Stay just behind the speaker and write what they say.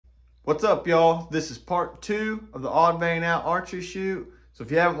What's up, y'all? This is part 2 of the Odd Vein Out Archery Shoot. So if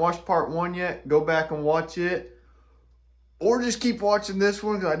you haven't watched part 1 yet, go back and watch it. Or just keep watching this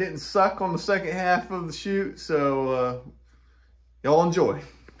one because I didn't suck on the second half of the shoot. So y'all enjoy.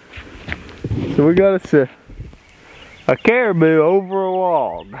 So we got us a caribou over a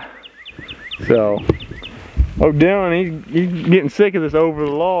log. So, Dylan, he's getting sick of this over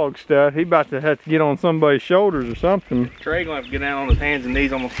the log stuff. He about to have to get on somebody's shoulders or something. Trey gonna have to get down on his hands and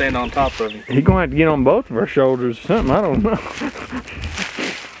knees. I'm gonna stand on top of him. He's gonna have to get on both of our shoulders or something. I don't know.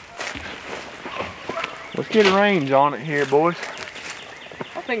 Let's get a range on it here, boys.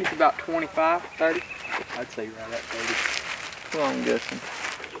 I think it's about 25, 30. I'd say right at 30. Well, I'm guessing.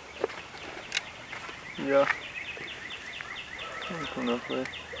 Yeah. Come up there.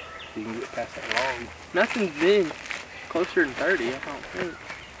 You can get past that log. Nothing's been closer than 30, I don't think.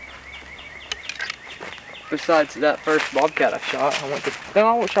 Besides that first bobcat I shot,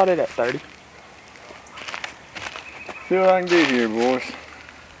 I shot it at 30. See what I can do here, boys.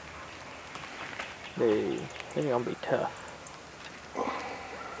 Dude, it's gonna be tough.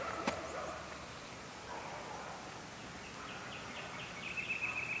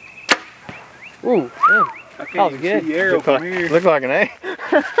 Ooh, damn. That was good. See the arrow from here. Look like an A.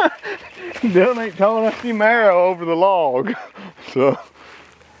 Dylan ain't telling us the arrow over the log. So,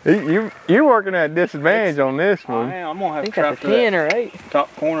 you're working at a disadvantage on this one. I'm gonna have I to think trap that's a 10 or 8.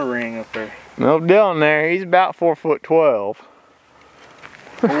 top corner ring up there. No, Dylan there, he's about 4'12".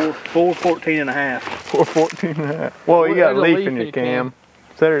 4'14 and a half. 4'14 and a half. Well, you got a There's leaf in your cam.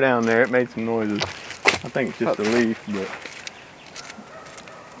 Set her down there, it made some noises. I think it's just a leaf, but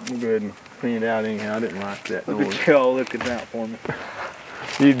we'll go ahead and clean it out anyhow. I didn't like that Look noise. at y'all looking out for me.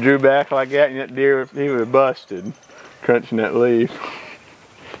 You drew back like that and that deer, he would have busted crunching that leaf.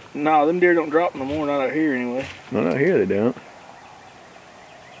 No, them deer don't drop no more, not out here anyway. No, not here they don't.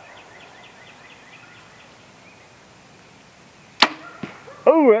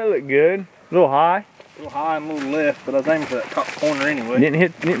 Oh, that looked good. A little high. A little high and a little left, but I was aiming for that top corner anyway.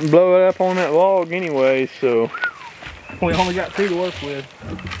 Didn't blow it up on that log anyway, so. We only got 2 to work with.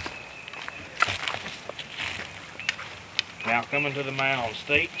 Now coming to the mound,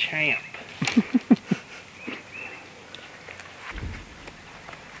 state champ.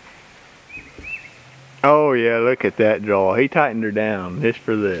 Oh yeah, look at that draw. He tightened her down just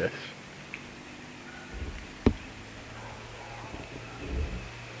for this.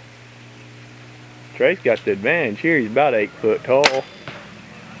 Trey's got the advantage here. He's about 8 foot tall.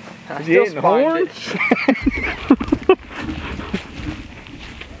 Is he hitting the horns?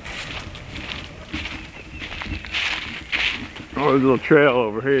 Oh, there's a little trail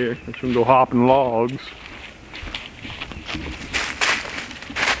over here. Let's go hopping logs.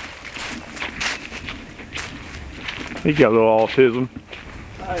 He got a little autism.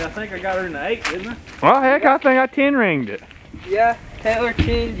 I think I got her in the 8, didn't I? Well, heck, I think I 10 ringed it. Yeah, Taylor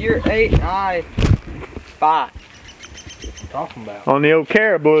 10, you're 8, and I 5. What you talking about? On the old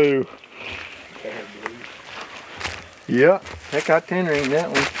caribou. Yep, heck, I 10 ringed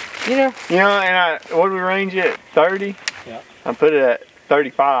that one. You know, And what did we range it at? 30? Yeah. I put it at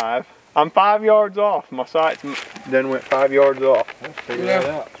 35. I'm 5 yards off. My sights then went 5 yards off. Let's figure that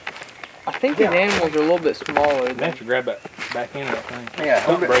out. I think these animals are a little bit smaller. You have to grab that back end of that thing. Yeah,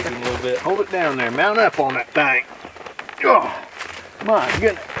 hold Something it. breaking a little bit. Hold it down there. Mount up on that thing. Oh, my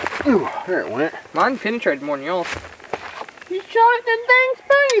goodness. Ooh, there it went. Mine penetrated more than yours. You shot it in the dang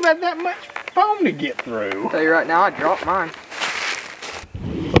spade about that much foam to get through. I'll tell you right now, I dropped mine.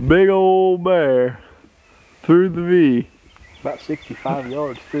 A big old bear through the V. About 65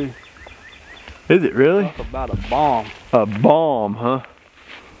 yards too. Is it really? Talk about a bomb. A bomb, huh?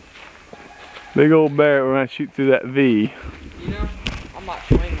 Big old bear, we're gonna shoot through that V. You know, I might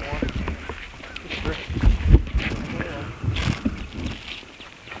swing one.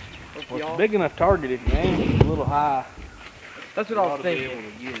 Well, it's a big enough target if you aim it a little high. That's what You I ought was to be thinking.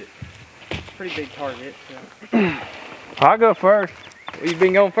 able to get it. Pretty big target. So. I'll go first. Well, you've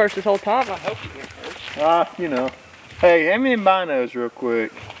been going first this whole time? I hope you went first. You know. Hey, hand me them binos real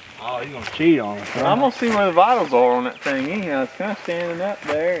quick. Oh, you're gonna cheat on us, huh? I'm gonna see where the vitals are on that thing anyhow. It's kind of standing up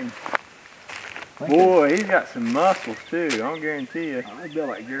there. And boy, he's got some muscles too, I'll guarantee you. Oh, they built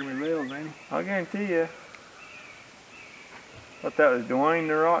like Jeremy Lills, ain't he? I'll guarantee you. Thought that was Dwayne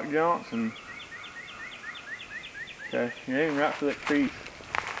The Rock Johnson. Okay, you're aiming right for that crease.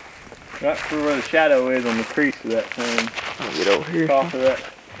 Right for where the shadow is on the crease of that thing. I'll get over here.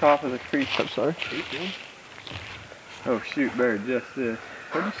 Top of the crease. I'm sorry. Oh shoot, better adjust this.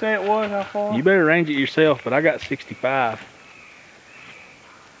 What'd you say it was? How far? You better range it yourself, but I got 65.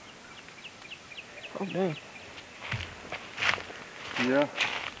 Oh, dang. Yeah.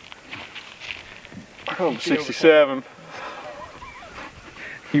 Oh, 67.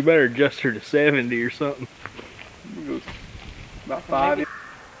 You better adjust her to 70 or something. About 5.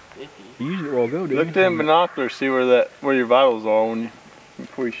 Usually, well, go, dude. Look at them binoculars, see where your vitals are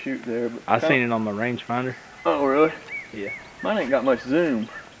before you shoot there. But I seen it on my rangefinder. Oh, really? Yeah. Mine ain't got much zoom.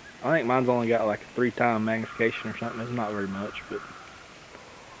 I think mine's only got like a 3-time magnification or something. It's not very much, but.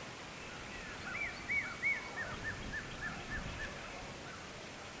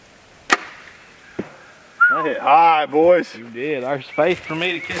 I hit high, boys. You did. There's faith for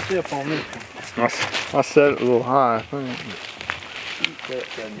me to catch up on this one. I set it a little high, I think.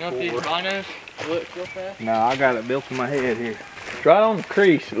 You want these binos to look real fast? No, I got it built in my head here. It's right on the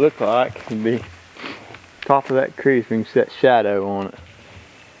crease, it looked like. It'd be top of that crease, we can set shadow on it.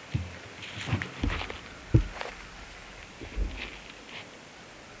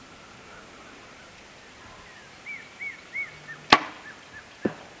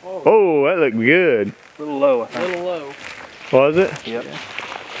 Oh, that looked good. A little low, I think. A little low. Was it? Yep. Yeah.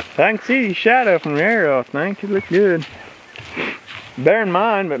 I can see the shadow from the arrow, I think. It looked good. Bear in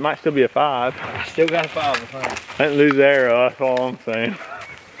mind, but it might still be a 5. Still got a 5, I think. I didn't lose the arrow, that's all I'm saying.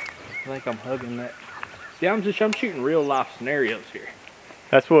 I think I'm hugging that. See, I'm shooting real life scenarios here.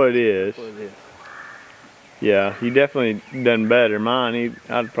 That's what it is. That's what it is. Yeah, you definitely done better. Mine,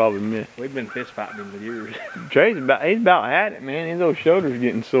 I'd probably miss. We've been fist fighting him with yours. Trey's he's about at it, man. His old shoulder's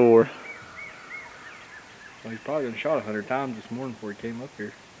getting sore. Well, he's probably been shot 100 times this morning before he came up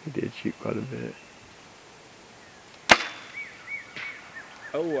here. He did shoot quite a bit.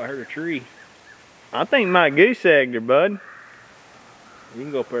 Oh, I heard a tree. I think my goose egged her, bud. You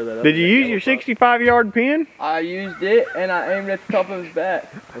can go pair that up. Did you use your 65-yard pin? I used it and I aimed at the top of his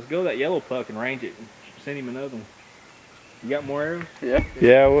back. Let's go to that yellow puck and range it and send him another one. You got more arrows? Yeah.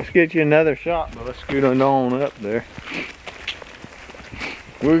 Yeah, let's get you another shot, but let's scoot on up there.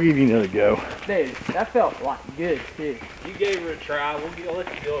 We'll give you another go. Dude, that felt like good too. You gave her a try. I'll let you go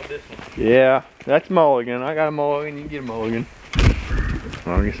with this one. Yeah, that's mulligan. I got a mulligan. You can get a mulligan.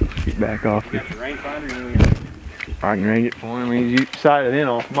 Well, I guess I'll scoot back off You here. got your rangefinder? I can range it for him. He's sighted in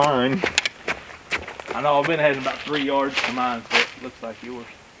off mine. I know I've been heading about 3 yards to mine, so it looks like yours.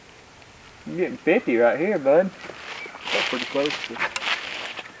 I'm getting 50 right here, bud. That's pretty close.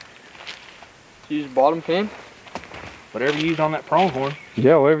 Use bottom pin. Whatever you used on that pronghorn.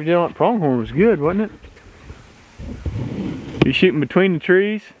 Yeah, whatever you did on that pronghorn was good, wasn't it? You shooting between the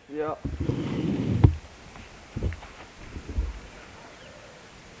trees? Yep.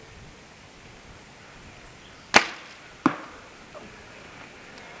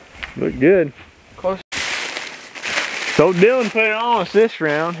 Look good. Close. So Dylan put it on us this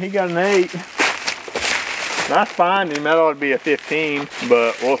round. He got an 8. Nice finding. That ought to be a 15,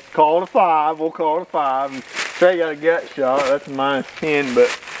 but we'll call it a 5. We'll call it a 5. And Trey got a gut shot. That's a -10,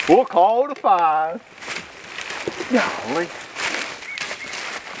 but we'll call it a 5. Golly.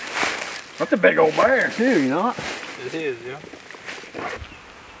 That's a big old bear too, you know? It is, yeah.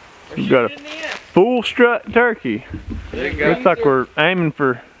 We got a full strut turkey. There you go. Looks like we're aiming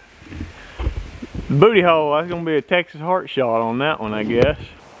for the booty hole. That's gonna be a Texas heart shot on that one, I guess.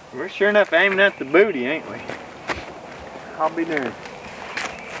 We're sure enough aiming at the booty, ain't we? I'll be darned.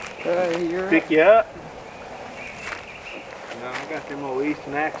 You're Pick you up. No, I got them old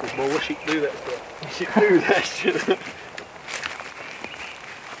Easton axes, boy. We'll shoot through that stuff. Shoot through that shit.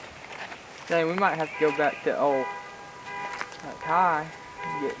 Dang, we might have to go back to old Ty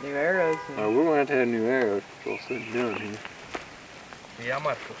and get new arrows. And We're gonna have new arrows. All said and done here. Yeah, I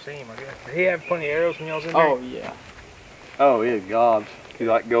might have to go see him, I guess. Did he have plenty of arrows when y'all was in there? oh yeah, Oh, yeah, gobs. You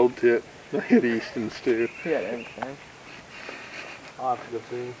like gold tip? I hit Easton's too. he had everything. I'll have to go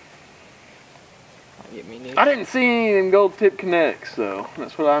see him. Might get me new. I didn't see any of them gold tip connects, though.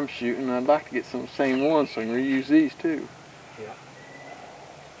 That's what I'm shooting. I'd like to get some same ones so I can reuse these too.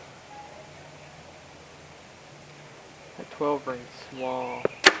 A 12 ring swall.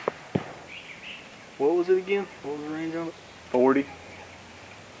 What was it again? What was the range on it? 40.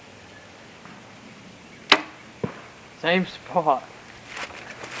 Same spot.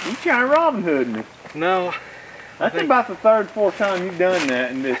 You trying to Robin Hood me? No. That's about the 3rd, 4th time you've done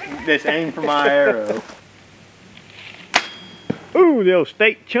that and this aim for my arrow. Ooh, the old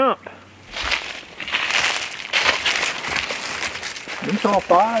state chump. Them all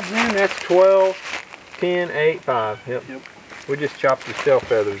 5s then? That's 12, 10, 8, 5. Yep. We just chopped the tail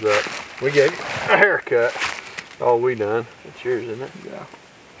feathers up. We gave you a haircut. All we done. It's yours, isn't it? Yeah.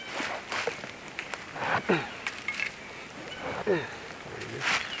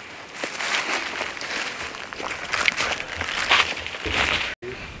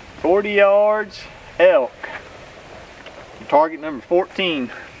 40 yards, elk. Target number 14.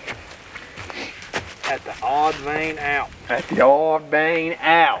 At the odd vein out. At the odd vein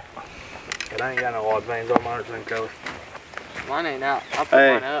out. But I ain't got no odd veins on mine, same color. Mine ain't out. I'll put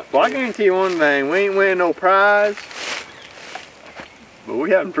Hey, mine up. well I guarantee you one thing, we ain't winning no prize, but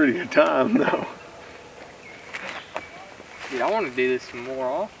we having a pretty good time though. Dude, I want to do this some more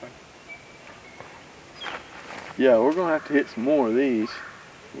often. Yeah, we're gonna have to hit some more of these.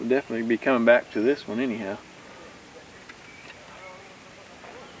 We'll definitely be coming back to this one anyhow.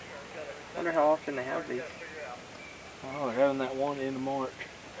 I wonder how often they have these. Oh, they're having that one in March.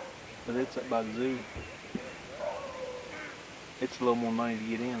 But it's up by the zoo. It's a little more money to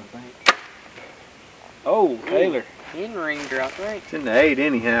get in, I think. Oh, Taylor. 10 rings are out there. It's in the 8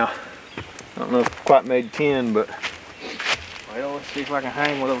 anyhow. I don't know if it quite made 10, but Well, let's see if I can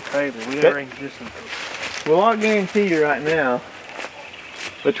hang with old Taylor. We Okay. got rings distance. well, I'll guarantee you right now,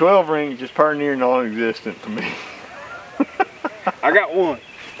 the 12 ring is just pretty near non-existent to me. I got one.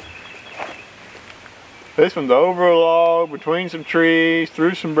 This one's over a log, between some trees,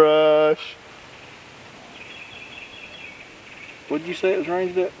 through some brush. What'd you say it was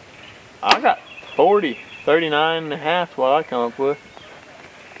ranged at? I got 40, 39 and a half what I come up with.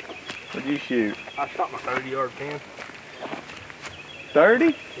 What'd you shoot? I shot my 30-yard pin. 30?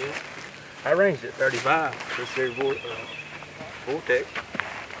 Yeah. I ranged at 35. This here vortex.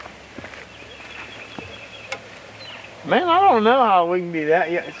 Man, I don't know how we can be that.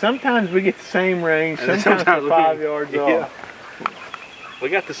 Yeah, sometimes we get the same range, And then sometimes we're we- 5 yards off. We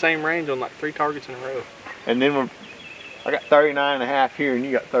got the same range on like 3 targets in a row. And then I got 39 and a half here and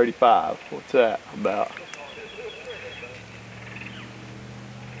you got 35. What's that about?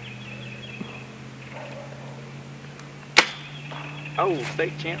 Oh,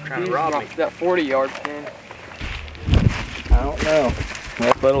 state champ trying to He's rob got me. that 40-yard pin. I don't know.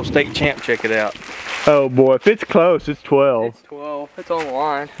 Let's let old state champ check it out. Oh boy, if it's close, it's 12. It's 12. It's on the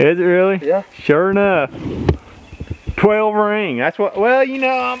line. Is it really? Yeah. Sure enough. 12 ring. That's what, well, you know,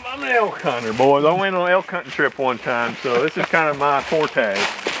 I'm an elk hunter, boys. I went on an elk hunting trip one time, so this is kind of my forte.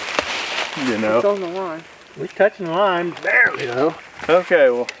 You It's know. on the line. We're touching the line. Barely though. Okay,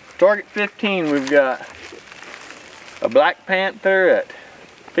 well, target 15, we've got a black panther at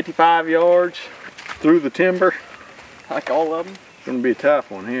 55 yards through the timber. Like all of them. It's gonna be a tough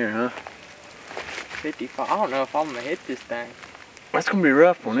one here, huh? 55. I don't know if I'm going to hit this thing. That's gonna be a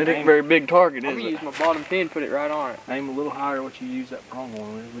rough one. It ain't a very big target, I'm is going to it? use my bottom pin, put it right on it. Aim a little higher what you use that pronghorn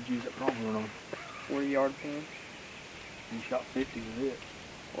on. Would you use that pronghorn on? 40-yard pin. You shot 50 with it.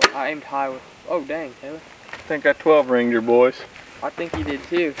 Well, I aimed high with... Oh, dang, Taylor. I think that 12 ringed her, boys. I think he did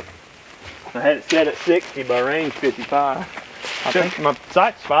too. I had it set at 60 by range 55. I think my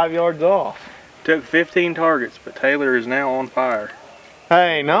sight's 5 yards off. Took 15 targets, but Taylor is now on fire.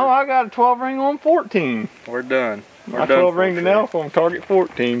 Hey, no, I got a 12 ring on 14. We're done. We're I done 12 for ringed an Trey. elk on target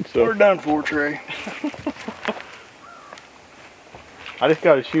 14, so We're done for Trey. I just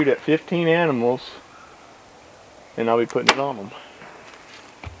got to shoot at 15 animals, and I'll be putting it on them.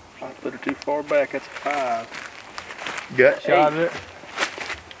 I put her too far back. That's a 5. Gut shot of it.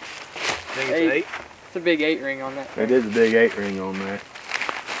 I think it's 8. It's a big 8 ring on that. It is a big 8 ring on there.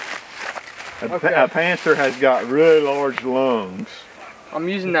 Okay. A panther has got really large lungs. I'm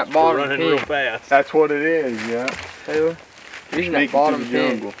using that We're bottom running pin, real fast. That's what it is, yeah. Taylor. Using that Sneaking bottom through the pin.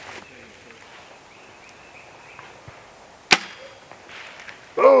 jungle.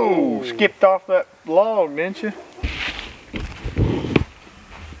 Oh, skipped off that log, didn't you?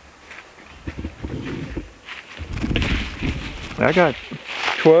 I got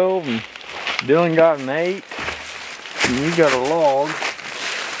 12 and Dylan got an 8 and you got a log. I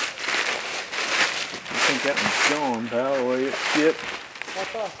think that one's gone, pal, the way it skipped. I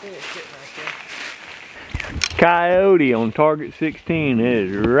thought I seen it sitting right there. Coyote on target 16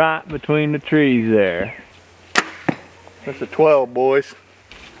 is right between the trees there. That's a 12, boys.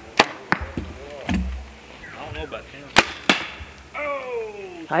 I don't know about them. Oh!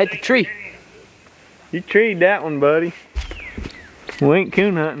 I hit the tree. You treed that one, buddy. We ain't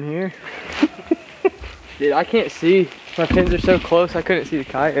coon hunting here. Dude, I can't see. My pins are so close, I couldn't see the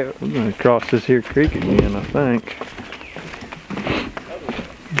coyote. We're gonna cross this here creek again, I think.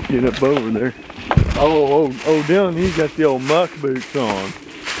 Get up over there. Oh, Dylan, he's got the old muck boots on.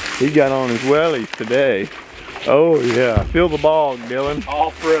 He got on his wellies today. Oh yeah, feel the bog, Dylan.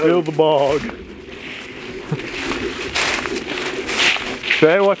 Off-road. Feel the bog.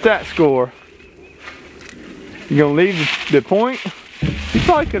 Say, what's that score? You gonna leave the point? You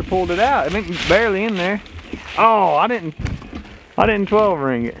probably could have pulled it out. It ain't barely in there. Oh, I didn't 12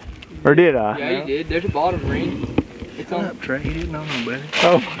 ring it. Or did I? Yeah, you did. There's a bottom ring. It's Shut on. up, Trey. You didn't know no better.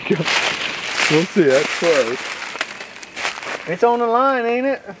 Oh my god. We'll see, that's close. It's on the line, ain't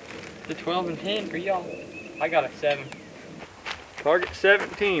it? a 12 and 10 for y'all. I got a 7. Target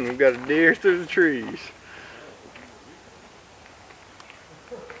 17. We've got a deer through the trees.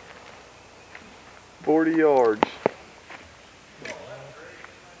 $40 yards.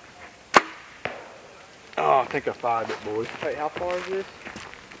 Oh, I think I fired it, boys. Wait, how far is this?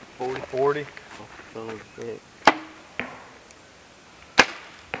 40. Oh, sick.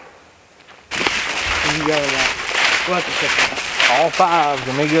 You got that. We'll have to check that out. All 5,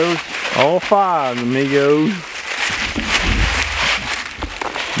 amigos. All 5, amigos.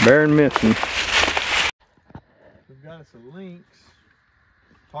 Bearing missing. We've got us a lynx.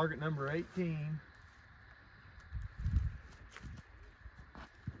 Target number 18.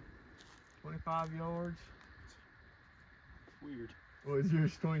 25 yards. Weird. What is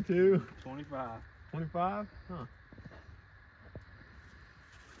yours, 22? 25. 25? Huh.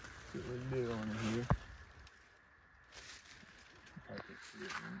 See what we can do on it here.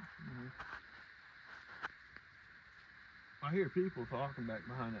 I hear people talking back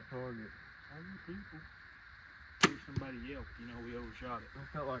behind that target. How you people? Hear somebody yelp, you know we overshot it. That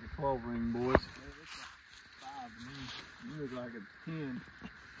felt like a 12 ring, boys. Yeah, it's like 5 to me. You look like a 10.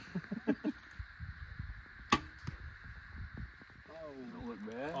 Don't look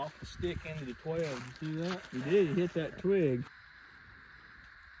bad. Off the stick into the 12. You see that? He did. He hit that twig.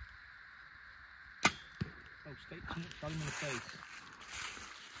 Oh, state champ shot him in the face.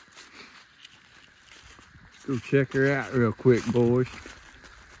 Let's go check her out real quick, boys.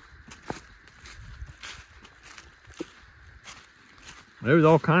 There's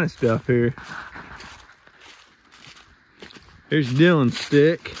all kind of stuff here. Here's Dylan's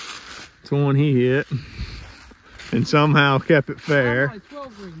stick. It's the one he hit. And somehow kept it fair. I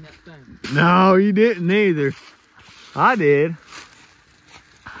 12 ring that thing. No, you didn't either. I did.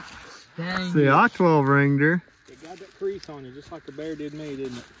 Dang. See, I 12 ringed her. It got that crease on you, just like the bear did me,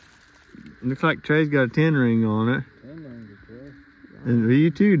 didn't it? Looks like Trey's got a 10 ring on it. 10 ringed it, Trey. And you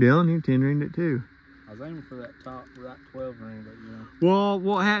too, Dylan. You 10 ringed it too. I was aiming for that top, right 12 ring, but you know. Well,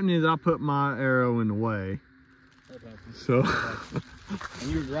 what happened is I put my arrow in the way. That happened. So,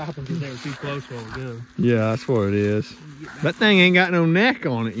 And you were dropping because they were too close for it to go. yeah, that's what it is. That thing ain't got no neck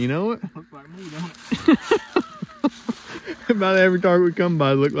on it, you know it? Looks like me, don't it? About every target we come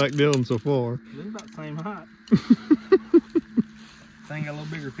by look like Dylan so far. They're about the same height. Thing got a little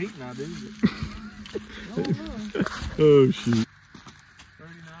bigger feet than I do. But... Oh, shoot.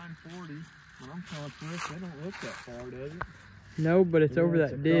 39.40. What I'm coming up with, they don't look that far, does it? No, but it's Yeah, over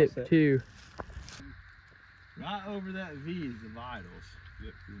it's that across dip that- too. Right over that V is the vitals.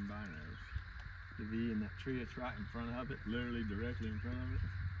 Flip through the binos. The V and that tree that's right in front of it, literally directly in front of it.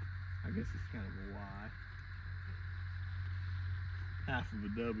 I guess it's kind of a Y. Half of a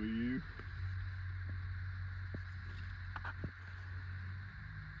W.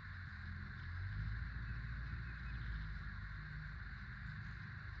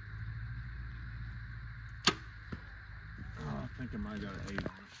 Oh, I think I might have got an 8 on it.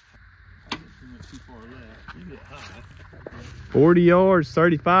 I didn't see much too far left. You hit high. 40 yards,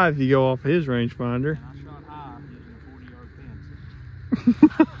 35 if you go off his rangefinder. And I shot high using a 40-yard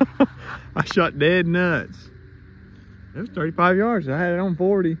fence. I shot dead nuts. It was 35 yards. I had it on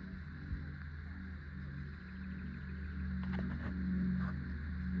 40.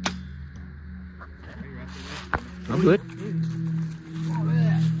 I'm good.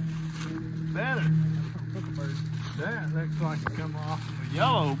 Better. That looks like it come off of a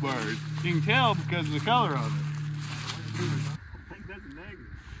yellow bird. You can tell because of the color of it. I think that's a negative.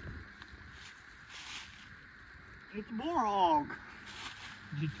 It's a boar hog.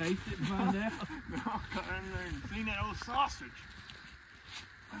 Did you taste it and find out? No, I got in there and seen that old sausage.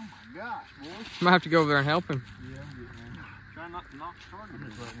 Oh my gosh, boys. Might have to go over there and help him. Yeah, I'm getting there. Try not to knock the target. I'm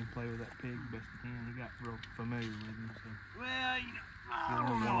just letting him play with that pig best he can. He got real familiar with him, so. Well, you know, I Give him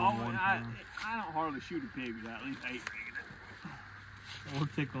don't a know. one-on-one I time. don't hardly shoot a pig without at least 8 ringing it. Or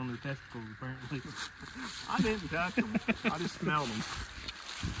tickle on their testicles, apparently. I didn't touch them. I just smelled them.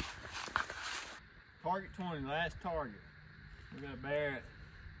 Target 20, last target. We got a bear at,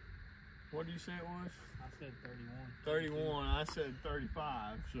 what did you say it was? I said 31. 31, I said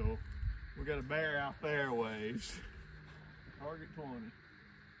 35, so we got a bear out there ways. Target 20.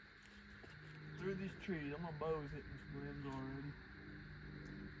 Through these trees, my bow's hitting some limbs already.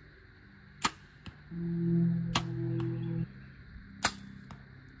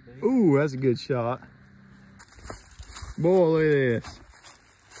 Ooh, that's a good shot. Boy, look at this.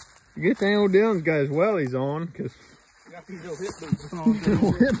 Good thing old Dylan's got his wellies on, because Got these little hip boots on.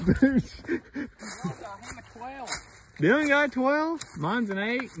 hip boots. $12. Dylan got a 12, mine's an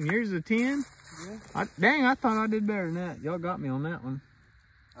 8, and yours is a 10. Yeah. Dang, I thought I did better than that. Y'all got me on that one.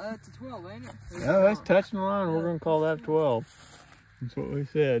 That's a 12, ain't it? No, that's touching the line. We're gonna call that 12. That's what we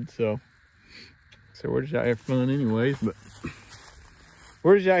said. So we're just out here for fun, anyways. But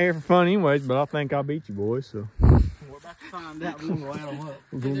we're just out here for fun, anyways. But I think I'll beat you boys. So We're about to find out. We're gonna go add them up.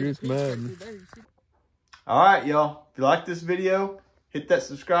 we're gonna get some mad. All right, y'all. If you like this video, hit that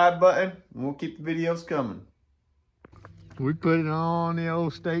subscribe button, and we'll keep the videos coming. We put it on the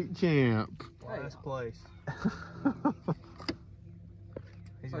old state champ. Last place.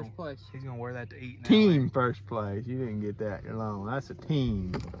 First place. He's gonna wear that to eat now. Team first place. You didn't get that alone. That's a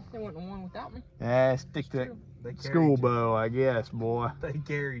team. They went to one without me. Stick to that They carried school you. bow, I guess, boy. They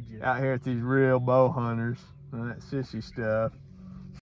carried you. Out here with these real bow hunters and that sissy stuff.